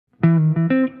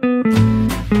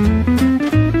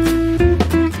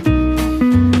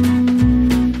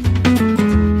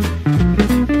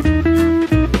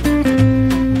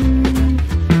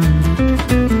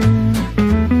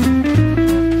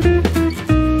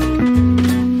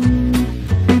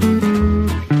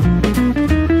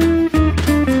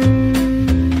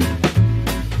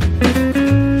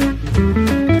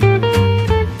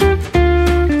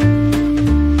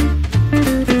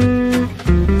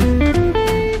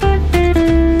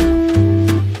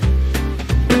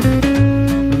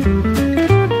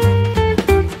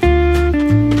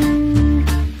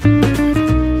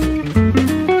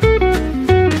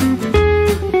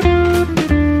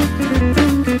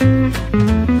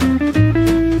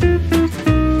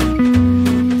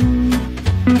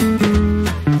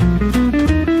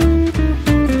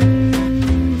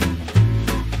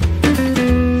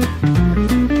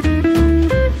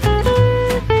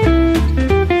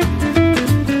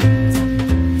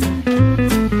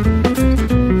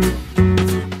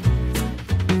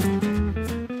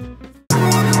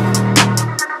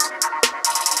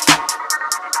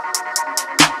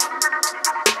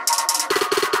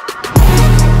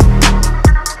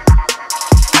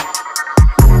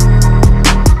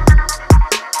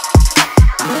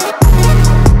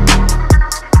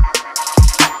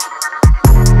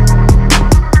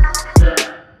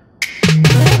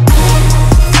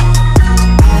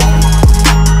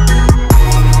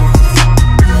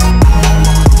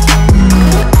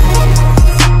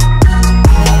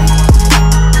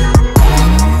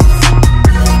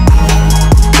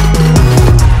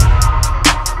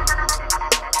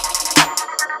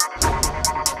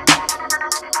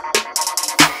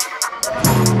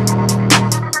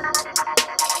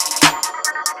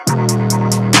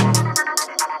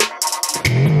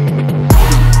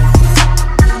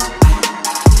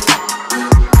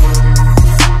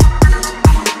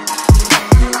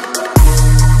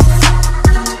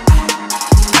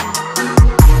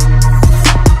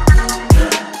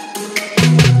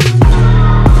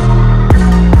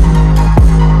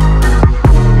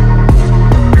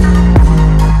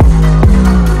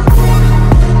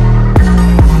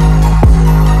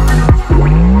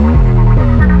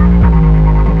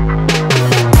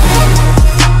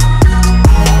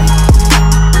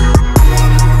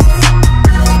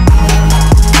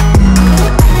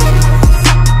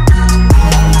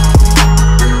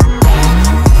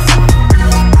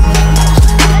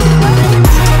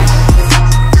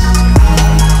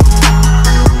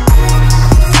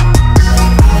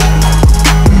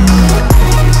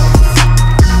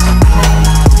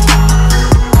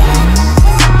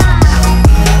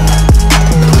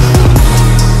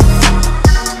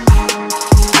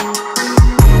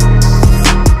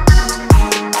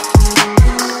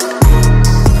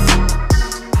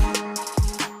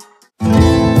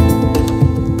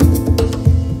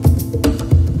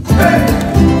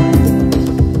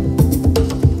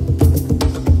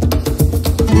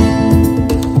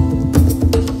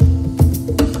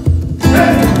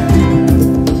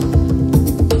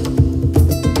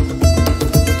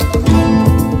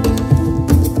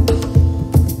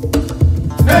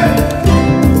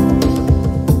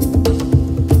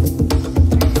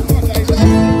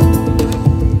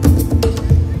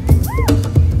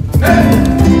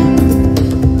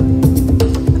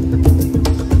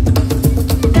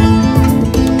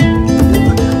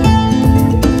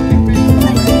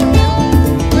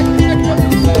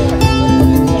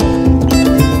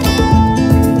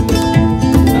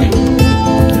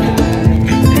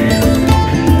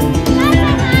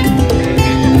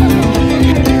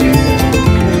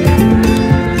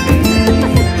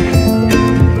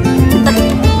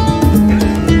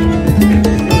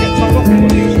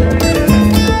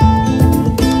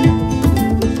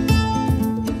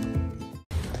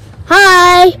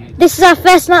This is our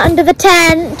first night under the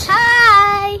tent.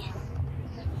 Hi!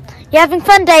 You having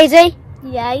fun, Daisy?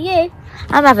 Yeah, you?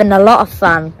 I'm having a lot of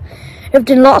fun. We've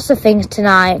done lots of things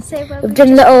tonight. So We've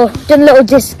done little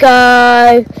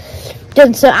disco,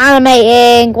 done some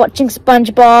animating, watching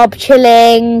SpongeBob,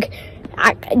 chilling,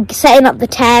 setting up the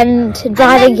tent,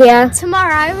 driving here.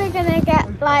 Tomorrow we're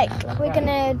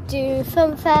gonna do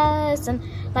film fairs and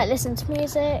listen to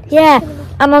music. Yeah,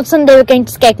 and on Sunday we're going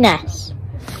to Skegness.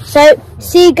 So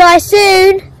see you guys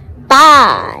soon.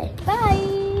 Bye.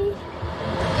 Bye.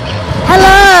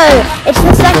 Hello, it's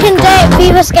the second day at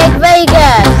Viva Skeg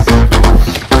Vegas.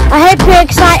 I hope you're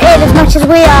excited as much as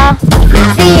we are.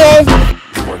 See you.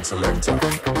 Rewind selector.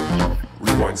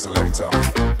 Rewind selector.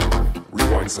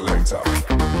 Rewind selector.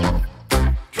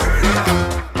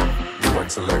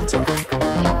 Rewind selector.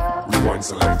 Rewind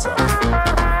selector.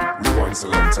 Rewind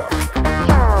selector.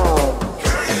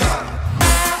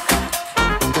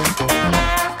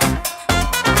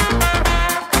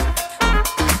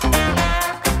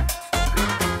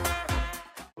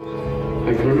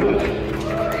 Thank you very much.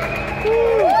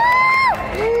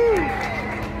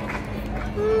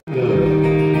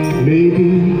 Maybe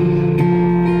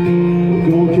I'm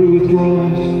going through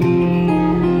withdrawals.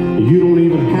 You don't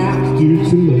even have to do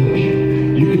too much.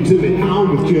 You can turn it on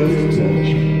with just a touch.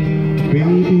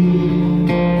 Baby,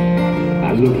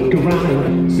 I look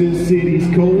around since city's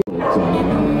cold. It's all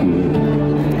good.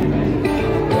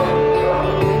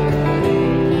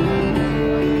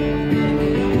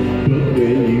 But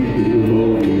when you feel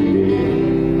lonely,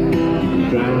 you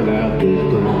drown out the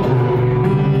crowd.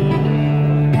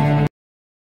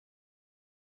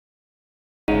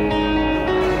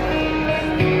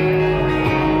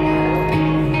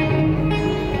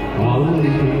 All the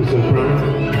leaves are brown,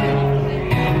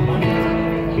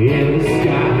 and the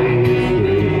sky is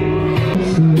gray.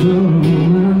 So long,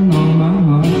 I know my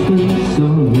heart feels so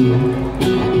new.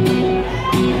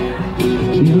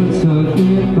 You're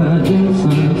talking about the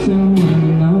sunset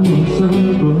when I was on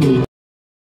the road.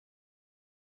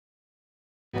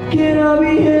 Can I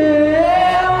be here?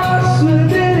 I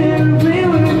should and play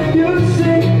with you.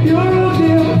 Say you're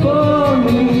there for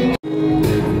me.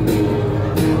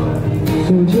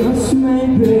 So just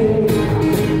maybe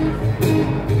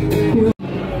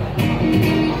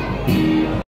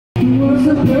you was a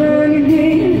burning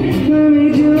game. I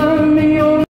made you love me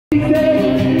on the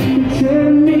day.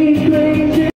 Turn me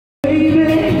crazy, baby.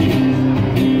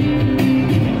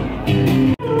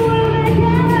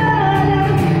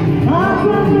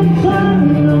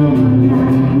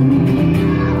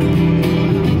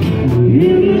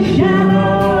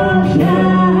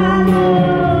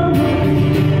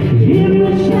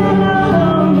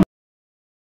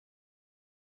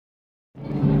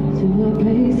 To a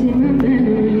place in my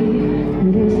memory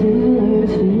that I still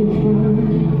hurts to find.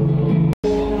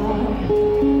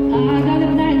 I got a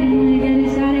plan to get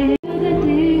inside of the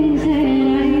things that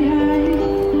I hide.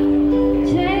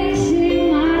 Chasing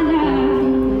my life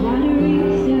without a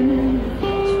reason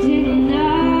to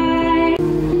deny.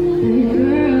 And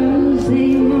girls, they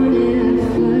wanna have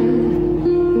fun.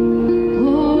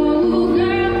 Oh,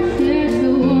 girls, there's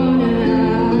the water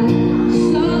out.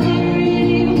 So they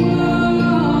really want.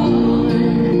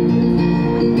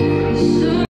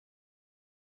 So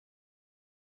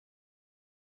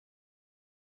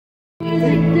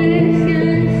like this,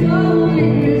 getting so in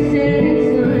the setting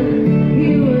sun. He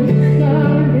was the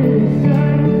sun in the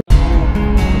sun.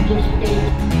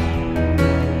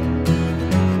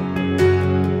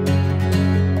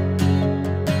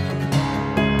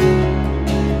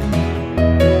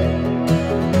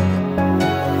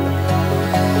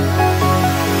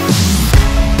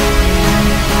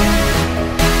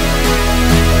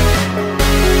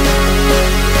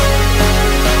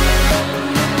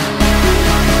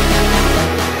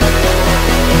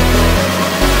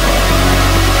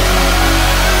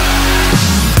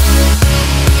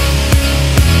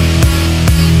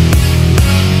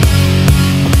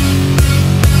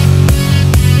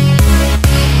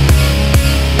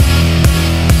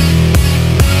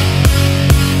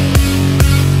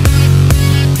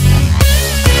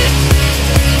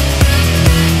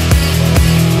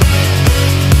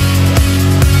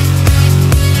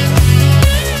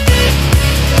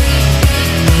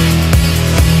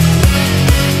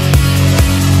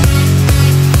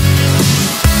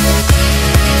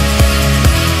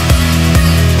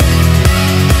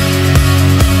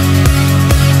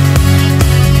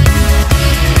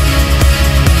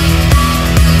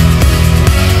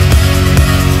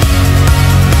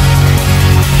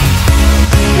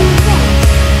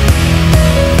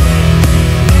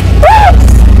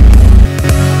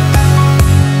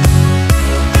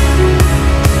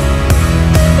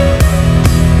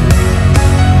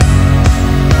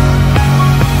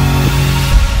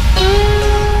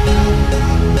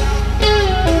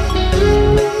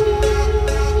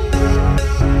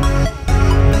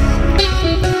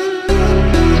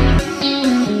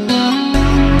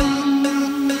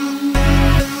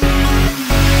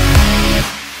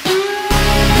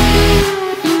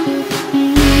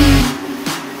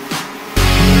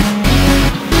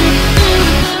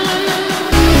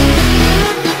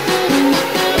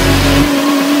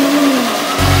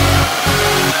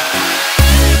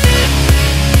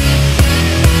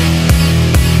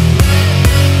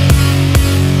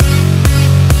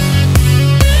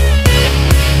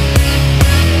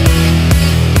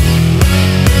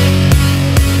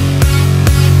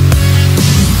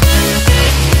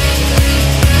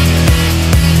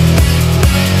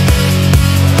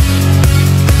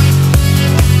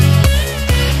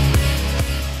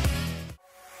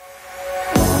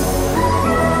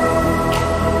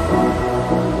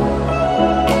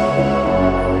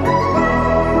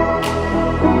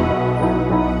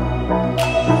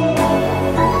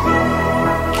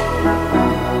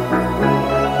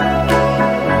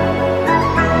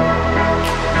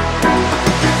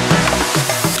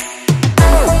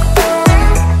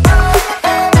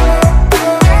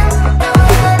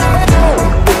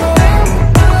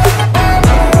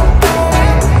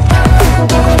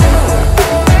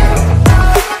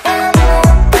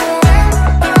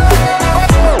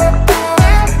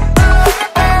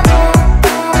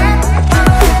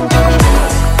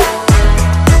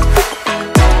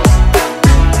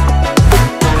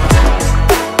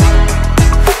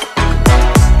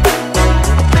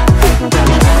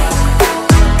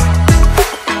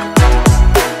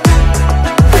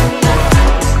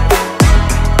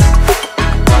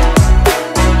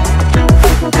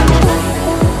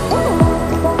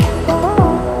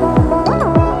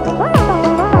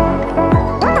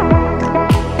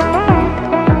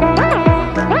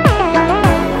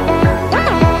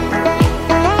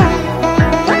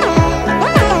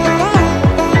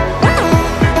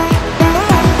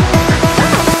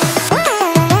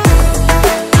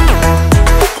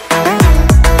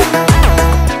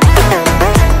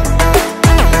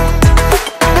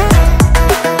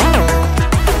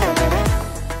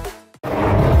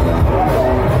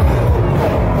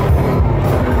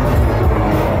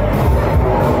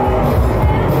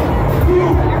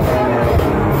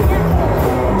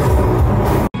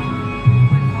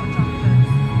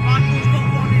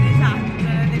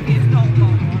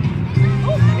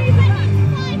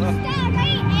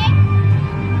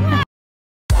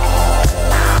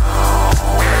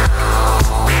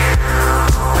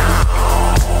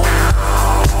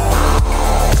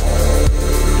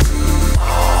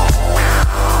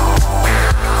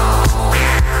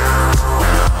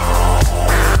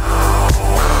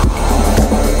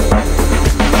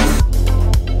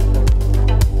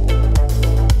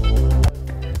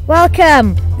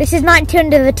 welcome. This is night 2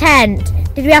 under the tent.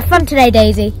 Did we have fun today,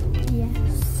 Daisy?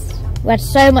 Yes. We had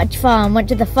so much fun. Went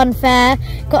to the fun fair,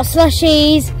 got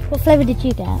slushies. What flavour did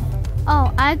you get?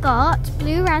 Oh, I got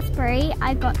blue raspberry,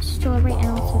 I got strawberry and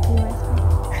also blue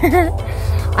raspberry.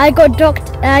 I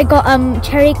got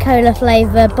cherry cola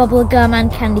flavour, bubble gum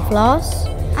and candy floss.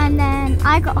 And then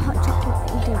I got hot chocolate,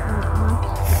 but you didn't want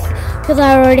one. Because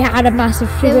I already had a massive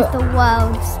It sugar. was the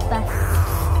world's best.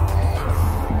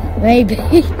 Maybe.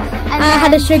 And I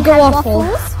had a then sugar we had waffle.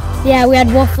 waffles. Yeah, we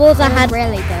had waffles. They I were had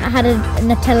really good. I had a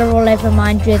Nutella all over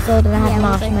mine, drizzled, and I had Yeah, we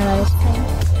marshmallows. both had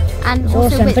the same. And It was also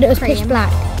awesome, whipped but it was cream. pitch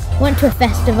black. Went to a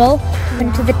festival.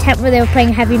 Went to the tent where they were playing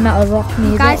heavy metal rock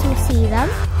music. You guys will see them.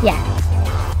 Yeah.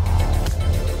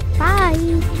 Bye.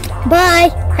 Bye.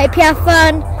 Hope you have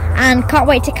fun, and can't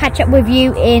wait to catch up with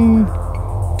you in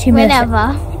 2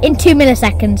 Whenever. In 2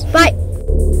 milliseconds. Bye.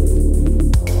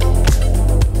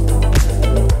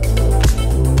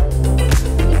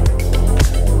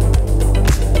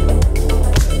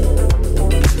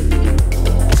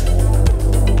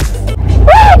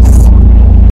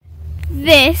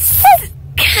 This.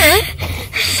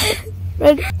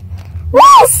 Ready?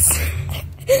 This.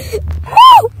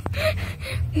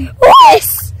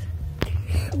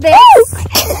 This.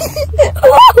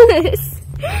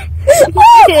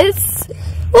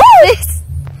 This.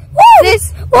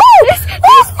 This.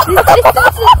 This.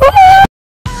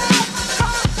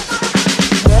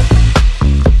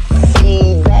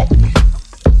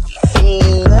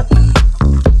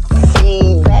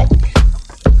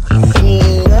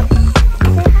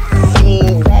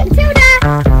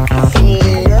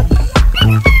 Matilda.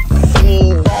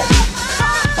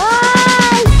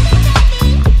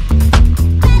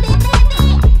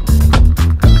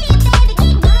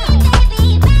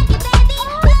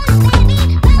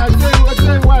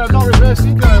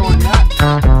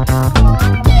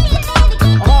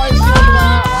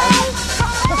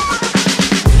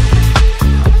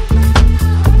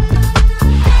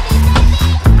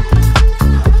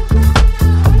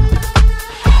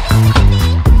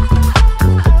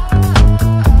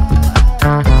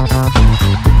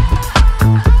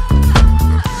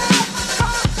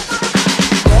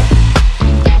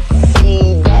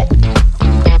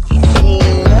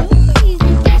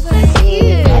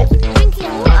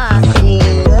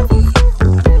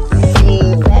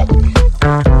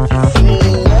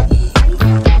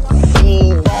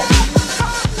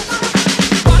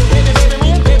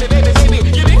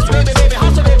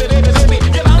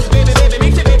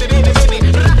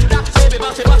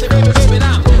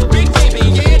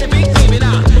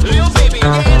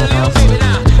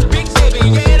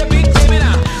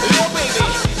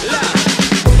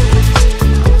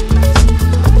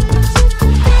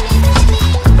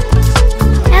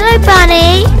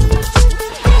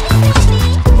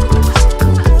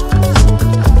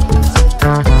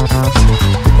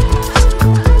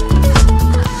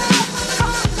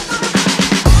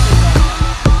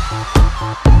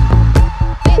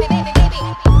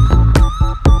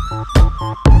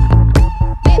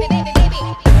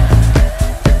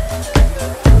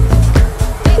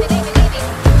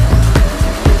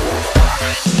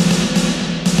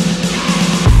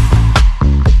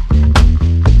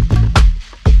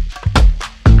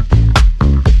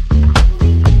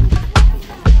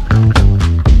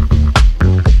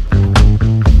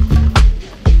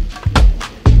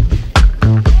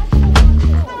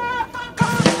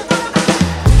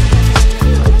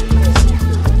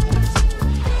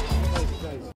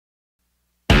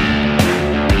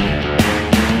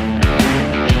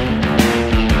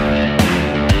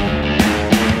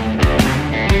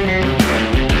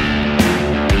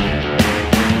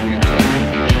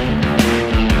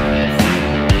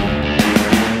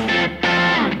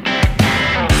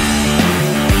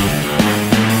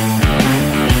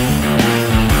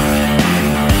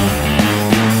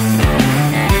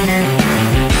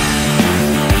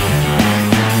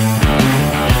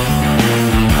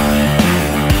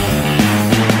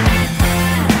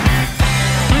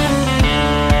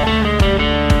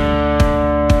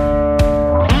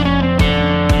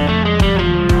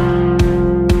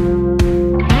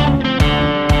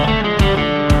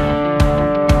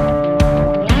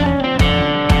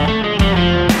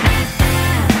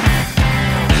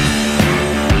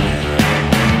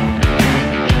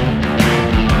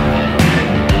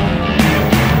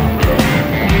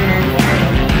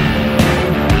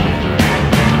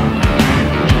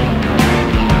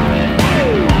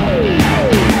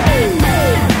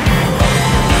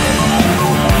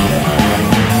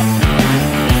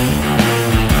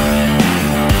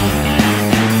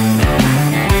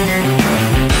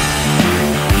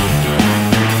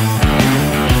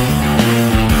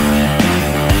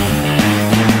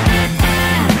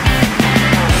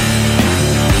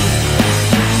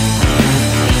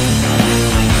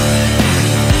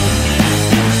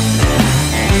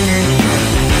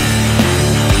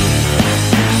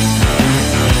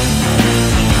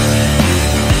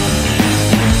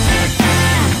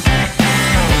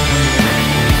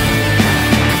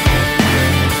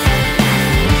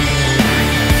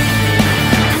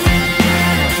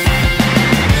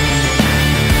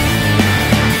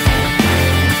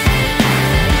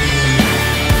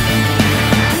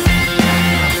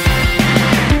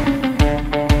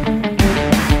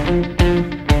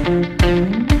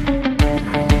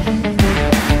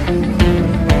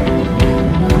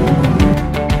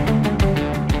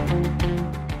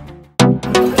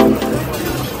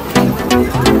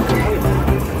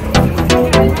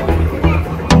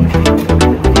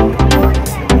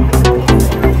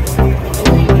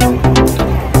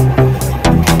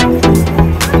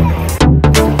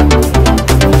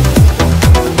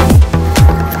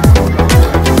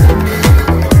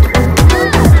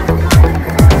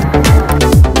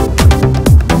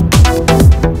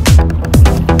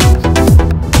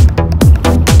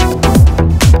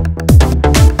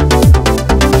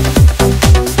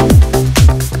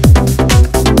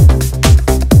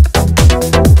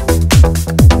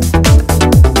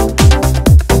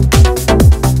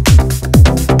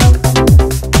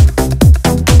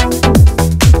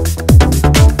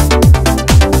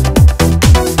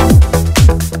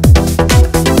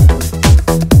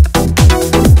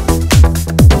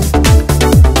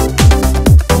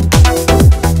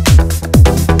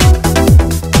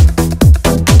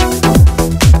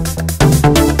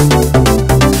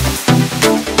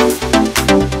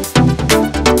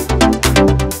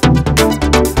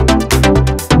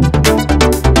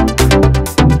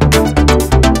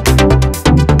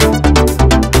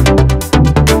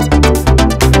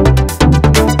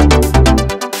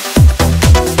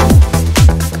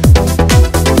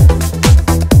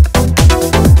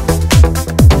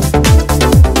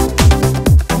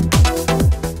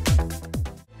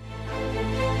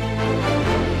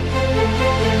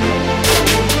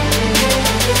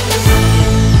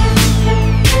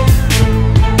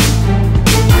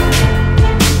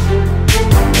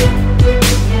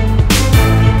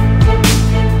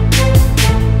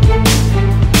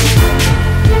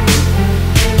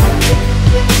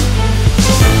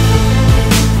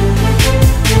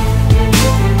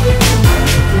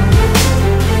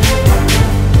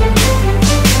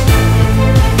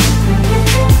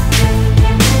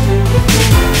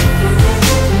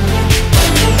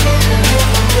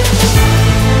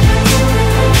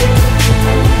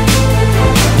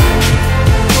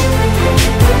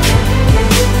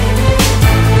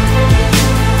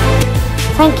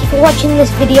 Thank you for watching this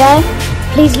video.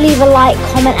 Please leave a like,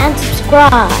 comment and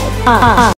subscribe.